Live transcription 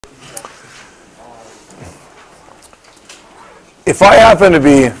If I happen to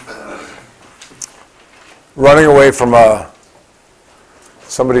be running away from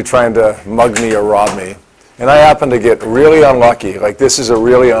somebody trying to mug me or rob me, and I happen to get really unlucky, like this is a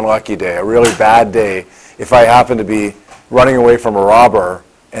really unlucky day, a really bad day, if I happen to be running away from a robber,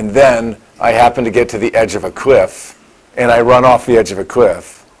 and then I happen to get to the edge of a cliff, and I run off the edge of a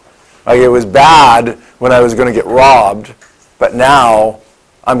cliff. Like it was bad when I was going to get robbed, but now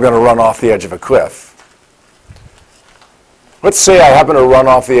I'm going to run off the edge of a cliff. Let's say I happen to run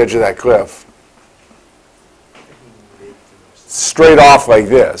off the edge of that cliff, straight off like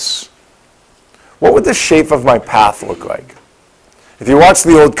this. What would the shape of my path look like? If you watch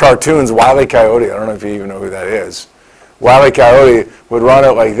the old cartoons, Wile E. Coyote, I don't know if you even know who that is, Wile E. Coyote would run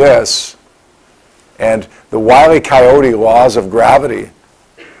it like this, and the Wile E. Coyote laws of gravity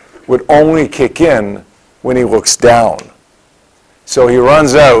would only kick in when he looks down. So he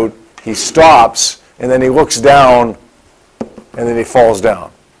runs out, he stops, and then he looks down, and then he falls down.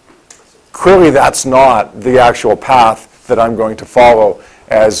 Clearly that's not the actual path that I'm going to follow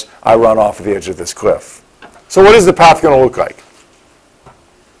as I run off the edge of this cliff. So what is the path going to look like?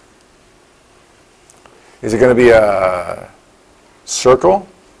 Is it going to be a circle?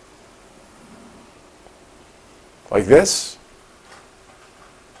 Like this?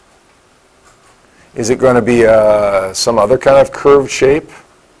 Is it going to be some other kind of curved shape?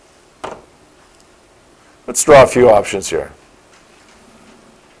 Let's draw a few options here.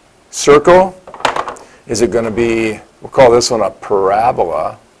 Circle. Is it going to be, we'll call this one a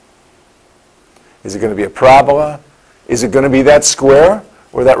parabola. Is it going to be a parabola? Is it going to be that square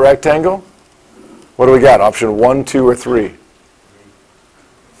or that rectangle? What do we got? Option 1, 2, or 3?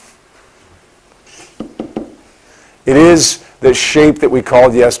 It is the shape that we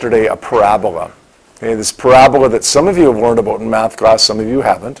called yesterday a parabola. Okay, this parabola that some of you have learned about in math class, some of you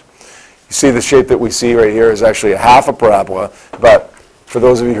haven't. You see the shape that we see right here is actually a half a parabola, but for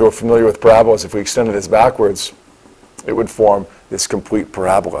those of you who are familiar with parabolas, if we extended this backwards, it would form this complete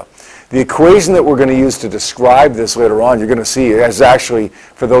parabola. The equation that we're going to use to describe this later on, you're going to see, is actually,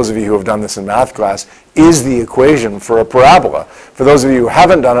 for those of you who have done this in math class, is the equation for a parabola. For those of you who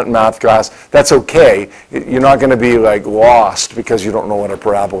haven't done it in math class, that's okay. You're not going to be like lost because you don't know what a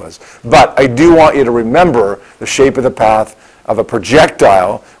parabola is. But I do want you to remember the shape of the path of a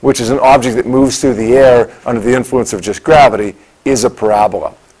projectile, which is an object that moves through the air under the influence of just gravity, is a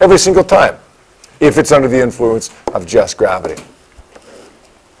parabola. Every single time, if it's under the influence of just gravity.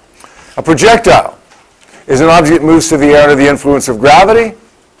 A projectile is an object that moves through the air under the influence of gravity,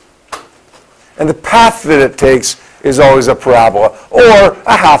 and the path that it takes is always a parabola, or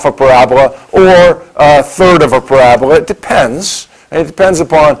a half a parabola, or a third of a parabola. It depends. And it depends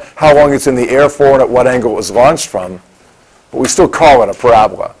upon how long it's in the air for and at what angle it was launched from. But we still call it a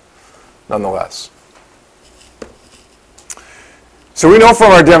parabola, nonetheless. So we know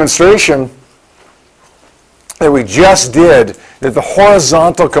from our demonstration that we just did that the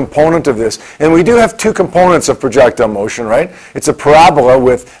horizontal component of this, and we do have two components of projectile motion, right? It's a parabola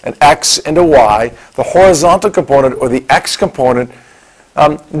with an x and a y. The horizontal component, or the x component,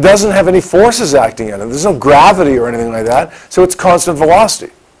 doesn't have any forces acting in it. There's no gravity or anything like that, so it's constant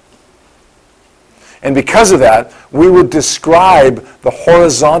velocity. And because of that, we would describe the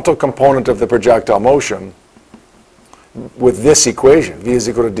horizontal component of the projectile motion with this equation, v is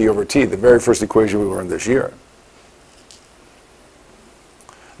equal to d over t, the very first equation we learned this year.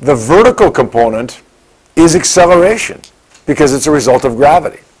 The vertical component is acceleration because it's a result of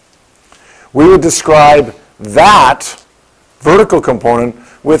gravity. We would describe that vertical component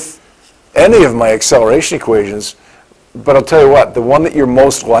with any of my acceleration equations, but I'll tell you what, the one that you're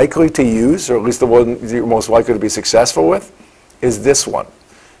most likely to use, or at least the one that you're most likely to be successful with, is this one.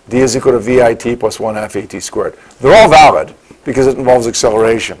 D is equal to VIT plus 1/2 AT squared. They're all valid because it involves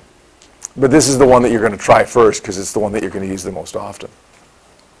acceleration. But this is the one that you're going to try first because it's the one that you're going to use the most often.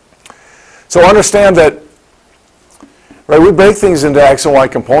 So understand that, right, we break things into x and y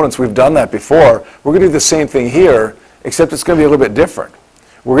components. We've done that before. We're going to do the same thing here, except it's going to be a little bit different.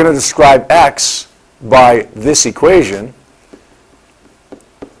 We're going to describe x by this equation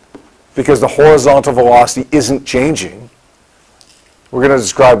because the horizontal velocity isn't changing. We're going to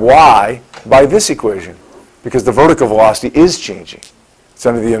describe y by this equation because the vertical velocity is changing. It's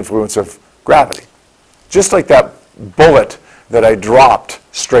under the influence of gravity. Just like that bullet that I dropped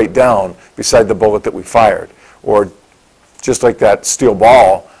straight down beside the bullet that we fired, or just like that steel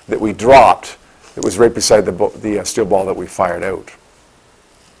ball that we dropped that was right beside the steel ball that we fired out.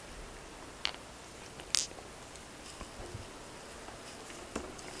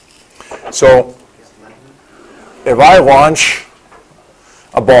 So if I launch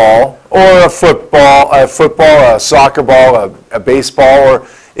a ball, or a football, a soccer ball, a baseball, or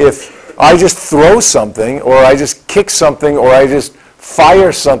if I just throw something, or I just kick something, or I just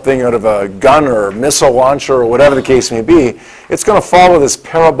fire something out of a gun or missile launcher or whatever the case may be, it's going to follow this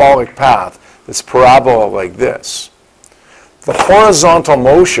parabolic path, this parabola like this. The horizontal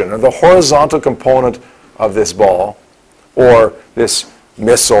motion, or the horizontal component of this ball, or this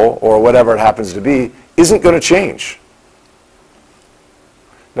missile, or whatever it happens to be, isn't going to change.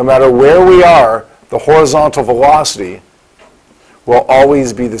 No matter where we are, the horizontal velocity will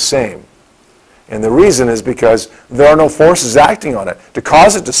always be the same. And the reason is because there are no forces acting on it to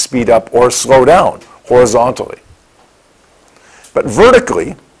cause it to speed up or slow down horizontally. But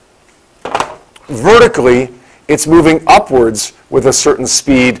vertically, it's moving upwards with a certain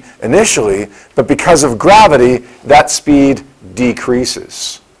speed initially, but because of gravity, that speed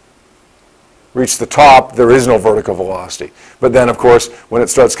decreases. Reach the top, there is no vertical velocity. But then, of course, when it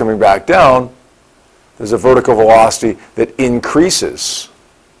starts coming back down, there's a vertical velocity that increases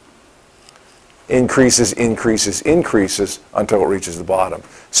until it reaches the bottom.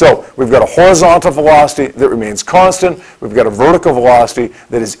 So we've got a horizontal velocity that remains constant. We've got a vertical velocity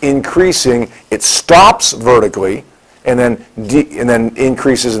that is increasing. It stops vertically and then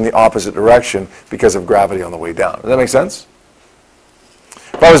increases in the opposite direction because of gravity on the way down. Does that make sense?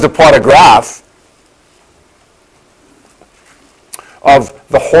 If I was to plot a graph of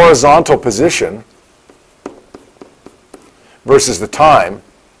the horizontal position versus the time,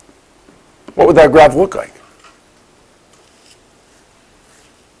 what would that graph look like?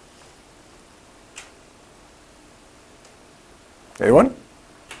 Anyone?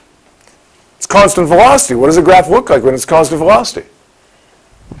 It's constant velocity. What does a graph look like when it's constant velocity?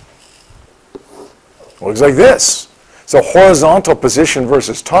 It looks like this. So horizontal position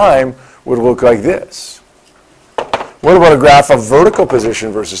versus time would look like this. What about a graph of vertical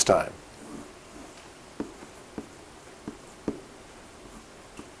position versus time?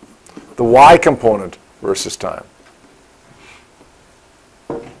 The y component versus time.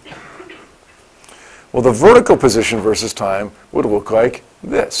 Well, the vertical position versus time would look like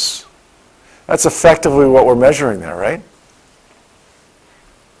this. That's effectively what we're measuring there, right?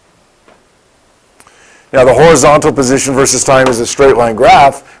 Now, the horizontal position versus time is a straight line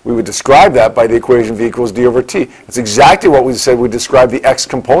graph. We would describe that by the equation v equals d over t. It's exactly what we said we describe the x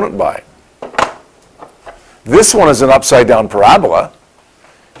component by. This one is an upside down parabola.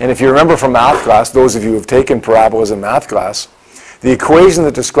 And if you remember from math class, those of you who have taken parabolas in math class, the equation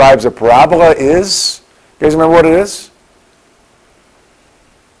that describes a parabola is, you guys remember what it is?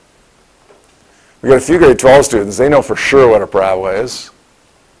 We've got a few grade 12 students. They know for sure what a parabola is.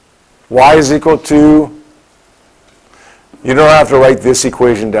 Y is equal to, you don't have to write this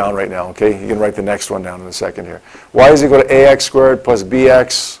equation down right now, okay? You can write the next one down in a second here. Y is equal to ax squared plus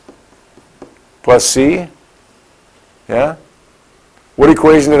bx plus c. Yeah? What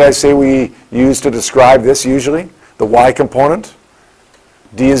equation did I say we use to describe this usually? The y component.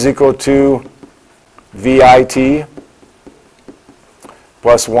 D is equal to VIT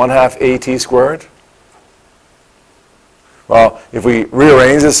plus 1/2 AT squared. Well, if we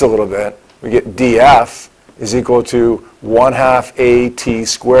rearrange this a little bit, we get DF is equal to 1/2 AT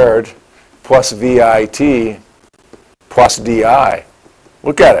squared plus VIT plus DI.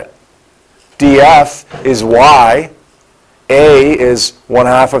 Look at it. DF is y. A is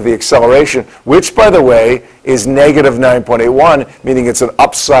 1/2 of the acceleration, which, by the way, is negative 9.81, meaning it's an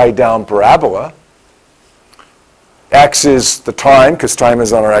upside down parabola. X is the time, because time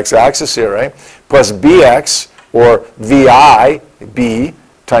is on our x-axis here, right? Plus bx, or vi, b,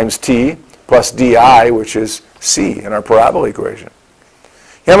 times t, plus di, which is c in our parabola equation.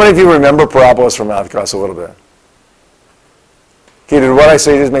 How many of you remember parabolas from math class a little bit? Okay, did what I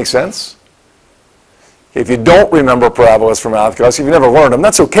say just make sense? If you don't remember parabolas from math class, if you've never learned them,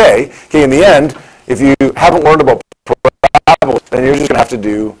 that's okay. Okay, in the end, if you haven't learned about parabolas, then you're just going to have to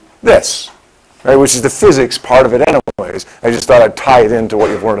do this, right, which is the physics part of it anyways. I just thought I'd tie it into what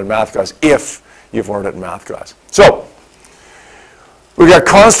you've learned in math class, if you've learned it in math class. So, we've got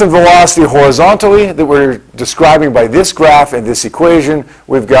constant velocity horizontally that we're describing by this graph and this equation.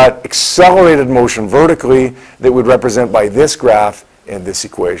 We've got accelerated motion vertically that we'd represent by this graph and this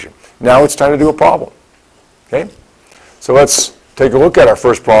equation. Now it's time to do a problem. Okay? So let's take a look at our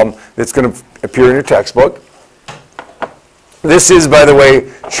first problem that's going to appear in your textbook. This is, by the way,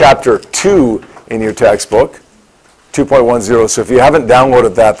 chapter 2 in your textbook, 2.10. So if you haven't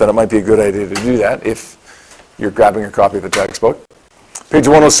downloaded that, then it might be a good idea to do that if you're grabbing a copy of the textbook. Page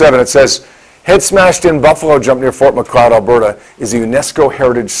 107, it says, head smashed in buffalo jump near Fort Macleod, Alberta is a UNESCO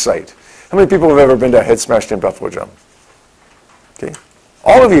heritage site. How many people have ever been to a head smashed in buffalo jump? Okay.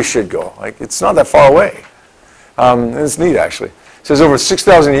 All of you should go. Like, it's not that far away. And it's neat, actually. It says over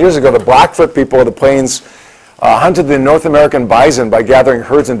 6,000 years ago, the Blackfoot people of the plains hunted the North American bison by gathering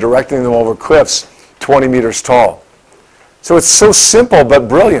herds and directing them over cliffs 20 meters tall. So it's so simple but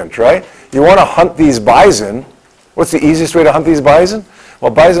brilliant, right? You want to hunt these bison. What's the easiest way to hunt these bison?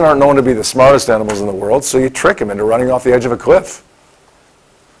 Well, bison aren't known to be the smartest animals in the world, so you trick them into running off the edge of a cliff.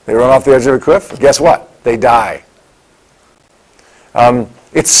 They run off the edge of a cliff, guess what? They die.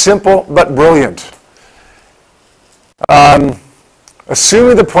 It's simple but brilliant.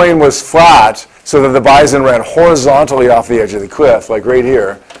 Assuming the plane was flat so that the bison ran horizontally off the edge of the cliff, like right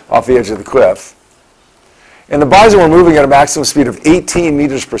here, off the edge of the cliff, and the bison were moving at a maximum speed of 18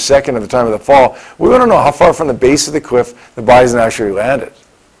 meters per second at the time of the fall, we want to know how far from the base of the cliff the bison actually landed.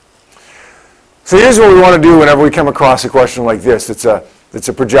 So here's what we want to do whenever we come across a question like this. It's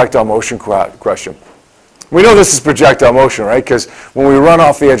a projectile motion question. We know this is projectile motion, right? Because when we run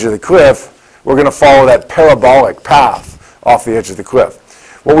off the edge of the cliff, we're going to follow that parabolic path off the edge of the cliff.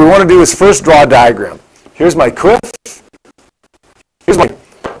 What we want to do is first draw a diagram. Here's my cliff. Here's my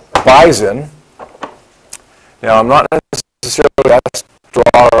bison. Now, I'm not necessarily the best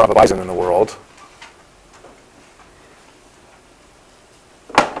drawer of a bison in the world.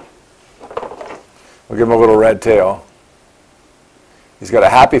 We'll give him a little red tail. He's got a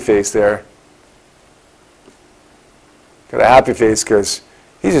happy face there. Got a happy face because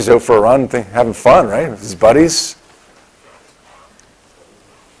he's just out for a run, having fun, right? With his buddies.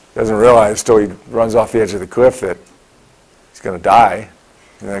 Doesn't realize till he runs off the edge of the cliff that he's going to die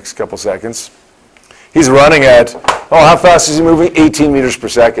in the next couple seconds. He's running at, how fast is he moving? 18 meters per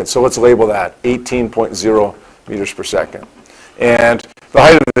second. So let's label that 18.0 meters per second. And the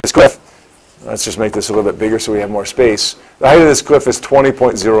height of this cliff, let's just make this a little bit bigger so we have more space. The height of this cliff is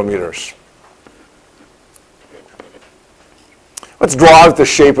 20.0 meters. Let's draw out the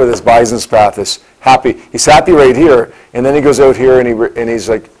shape of this bison's path. He's happy right here, and then he goes out here and he's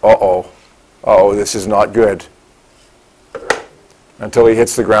like, uh-oh, this is not good. Until he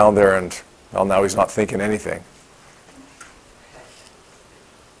hits the ground there and, well, now he's not thinking anything.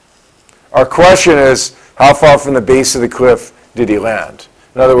 Our question is, how far from the base of the cliff did he land?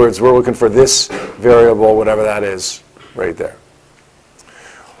 In other words, we're looking for this variable, whatever that is, right there.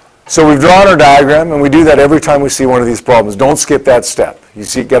 So we've drawn our diagram, and we do that every time we see one of these problems. Don't skip that step. You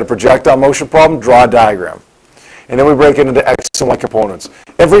get a projectile motion problem, draw a diagram. And then we break it into X and Y components.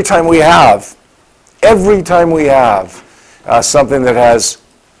 Every time we have something that has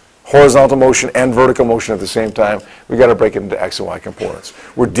horizontal motion and vertical motion at the same time, we've got to break it into X and Y components.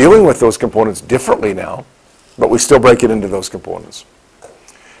 We're dealing with those components differently now, but we still break it into those components.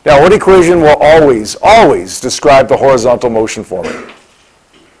 Now, what equation will always describe the horizontal motion for me?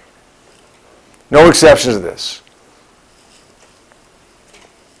 No exceptions to this.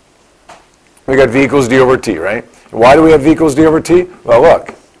 We got v equals d over t, right? Why do we have v equals d over t? Well,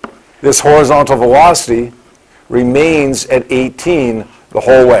 look, this horizontal velocity remains at 18 the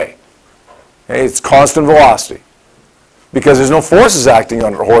whole way. Okay? It's constant velocity. Because there's no forces acting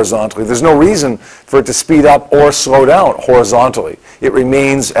on it horizontally. There's no reason for it to speed up or slow down horizontally. It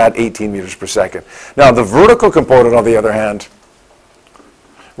remains at 18 meters per second. Now, the vertical component, on the other hand,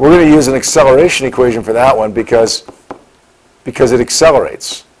 we're going to use an acceleration equation for that one because it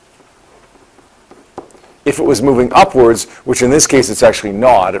accelerates. If it was moving upwards, which in this case it's actually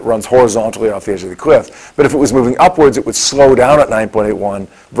not, it runs horizontally off the edge of the cliff, but if it was moving upwards, it would slow down at 9.81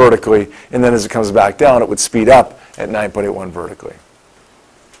 vertically, and then as it comes back down, it would speed up at 9.81 vertically.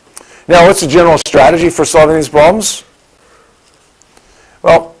 Now, what's the general strategy for solving these problems?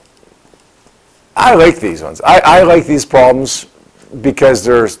 Well, I like these ones. I like these problems because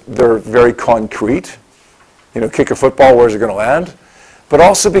they're very concrete. You know, kick a football, where's it going to land? But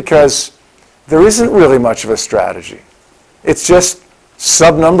also because there isn't really much of a strategy. It's just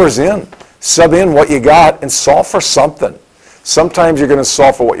sub numbers in. Sub in what you got and solve for something. Sometimes you're going to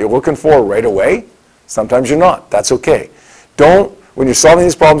solve for what you're looking for right away. Sometimes you're not. That's okay. When you're solving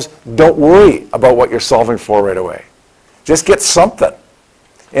these problems, don't worry about what you're solving for right away. Just get something.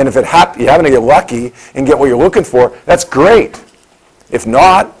 And if you happen to get lucky and get what you're looking for, that's great. If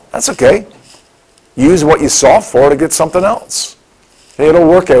not, that's okay. Use what you solve for to get something else. It'll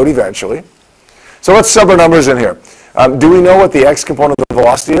work out eventually. So let's sub our numbers in here. Do we know what the x component of the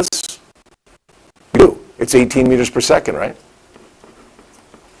velocity is? We do. It's 18 meters per second, right?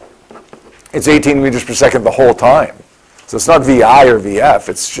 It's 18 meters per second the whole time. So it's not VI or VF,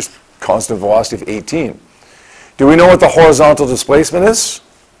 it's just constant velocity of 18. Do we know what the horizontal displacement is?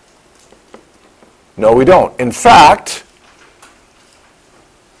 No, we don't. In fact,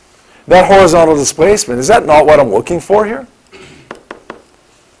 that horizontal displacement, is that not what I'm looking for here?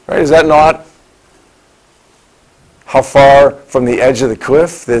 Right? Is that not how far from the edge of the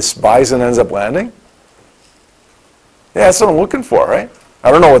cliff this bison ends up landing? Yeah, that's what I'm looking for, right?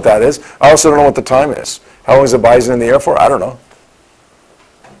 I don't know what that is. I also don't know what the time is. How long is a bison in the air for? I don't know.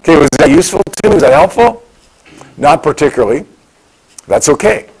 Okay, was that useful to me? Was that helpful? Not particularly. That's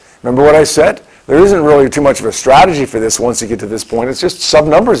okay. Remember what I said? There isn't really too much of a strategy for this once you get to this point. It's just sub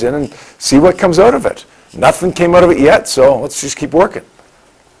numbers in and see what comes out of it. Nothing came out of it yet, so let's just keep working.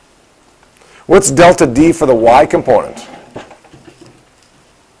 What's delta D for the y component?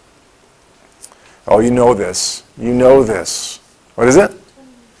 Oh, you know this. You know this. What is it?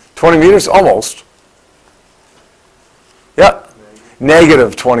 20 meters? Almost. Yeah.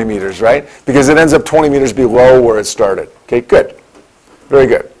 Negative 20 meters, right? Because it ends up 20 meters below where it started. Okay, good. Very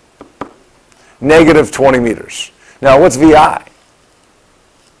good. Negative 20 meters. Now, what's VI?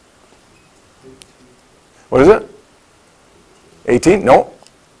 What is it? 18? No.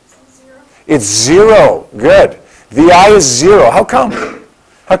 It's 0. Good. VI is 0. How come?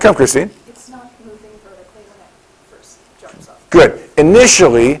 How come, Christine? It's not moving vertically when it first jumps off. Good.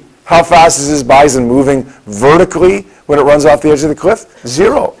 Initially, how fast is this bison moving vertically when it runs off the edge of the cliff?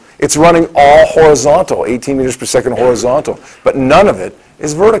 0. It's running all horizontal, 18 meters per second horizontal, but none of it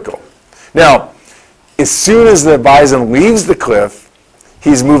is vertical. Now, as soon as the bison leaves the cliff,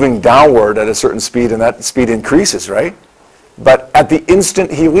 he's moving downward at a certain speed, and that speed increases, right? But at the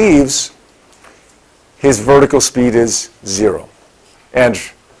instant he leaves, his vertical speed is 0. And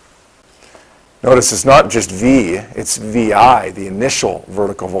notice it's not just V, it's VI, the initial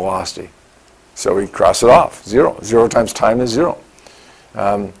vertical velocity. So we cross it off, 0. 0 times time is 0.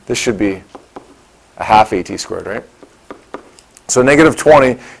 This should be a half AT squared, right? So negative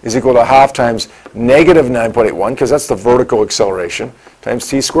 20 is equal to half times negative 9.81, because that's the vertical acceleration, times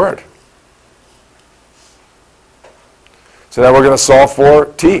t squared. So now we're going to solve for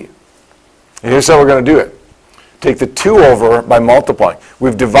t. And here's how we're going to do it. Take the 2 over by multiplying.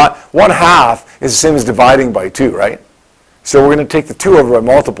 1/2 is the same as dividing by 2, right? So we're going to take the 2 over by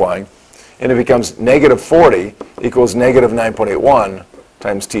multiplying, and it becomes negative 40 equals negative 9.81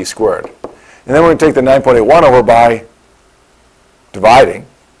 times t squared. And then we're going to take the 9.81 over by dividing,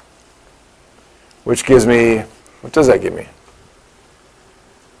 which gives me, what does that give me?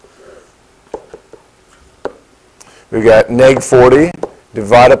 We've got neg 40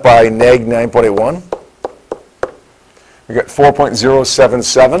 divided by neg 9.81. We got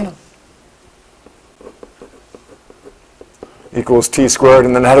 4.077 equals t squared.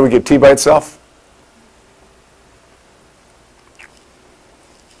 And then how do we get t by itself?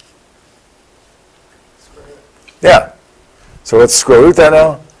 Yeah. So let's square root that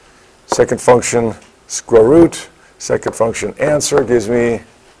now. Second function, square root. Second function answer gives me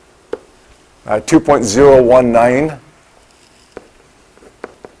 2.019.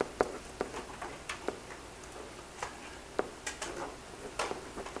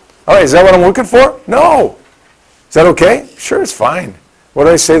 All right, is that what I'm looking for? No. Is that okay? Sure, it's fine. What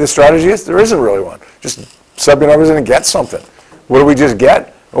did I say the strategy is? There isn't really one. Just sub your numbers in and get something. What do we just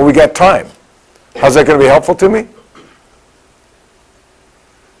get? Well, we got time. How's that going to be helpful to me?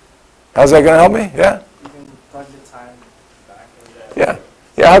 How's that going to help me? Yeah? You can plug the time back into Yeah.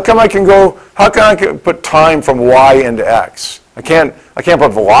 Yeah, how come I can put time from y into x? I can't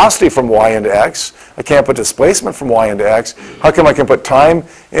put velocity from y into x. I can't put displacement from y into x. How come I can put time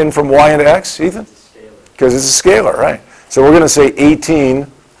in from y into x, Ethan? Because it's a scalar, right? So we're going to say 18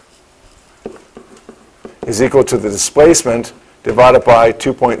 is equal to the displacement divided by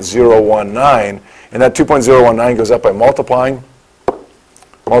 2.019. And that 2.019 goes up by multiplying.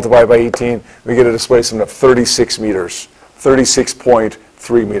 Multiply by 18, we get a displacement of 36 meters,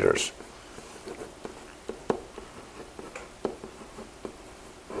 36.3 meters.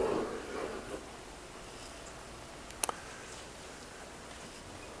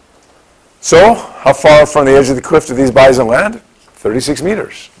 So, how far from the edge of the cliff do these bison land? 36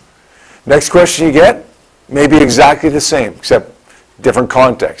 meters. Next question you get, maybe exactly the same, except different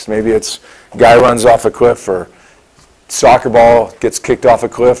context. Maybe it's a guy runs off a cliff, or soccer ball gets kicked off a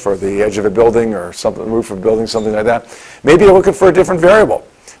cliff, or the edge of a building, or something, roof of a building, something like that. Maybe you're looking for a different variable.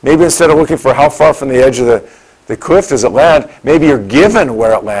 Maybe instead of looking for how far from the edge of the cliff does it land, maybe you're given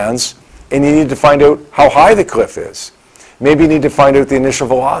where it lands, and you need to find out how high the cliff is. Maybe you need to find out the initial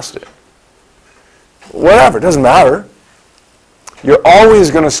velocity. Whatever, it doesn't matter. You're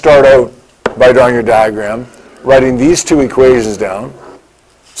always going to start out by drawing your diagram, writing these two equations down,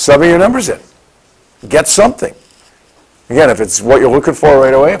 subbing your numbers in. Get something. Again, if it's what you're looking for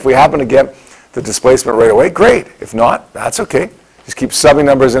right away, if we happen to get the displacement right away, great. If not, that's okay. Just keep subbing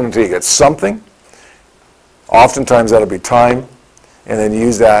numbers in until you get something. Oftentimes that'll be time. and then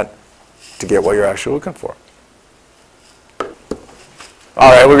use that to get what you're actually looking for.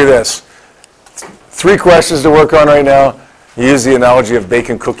 All right, look at this. 3 questions to work on right now. You used the analogy of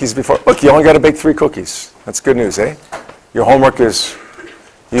baking cookies before. Look, you only got to bake 3 cookies. That's good news, eh? Your homework is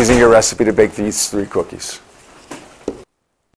using your recipe to bake these 3 cookies.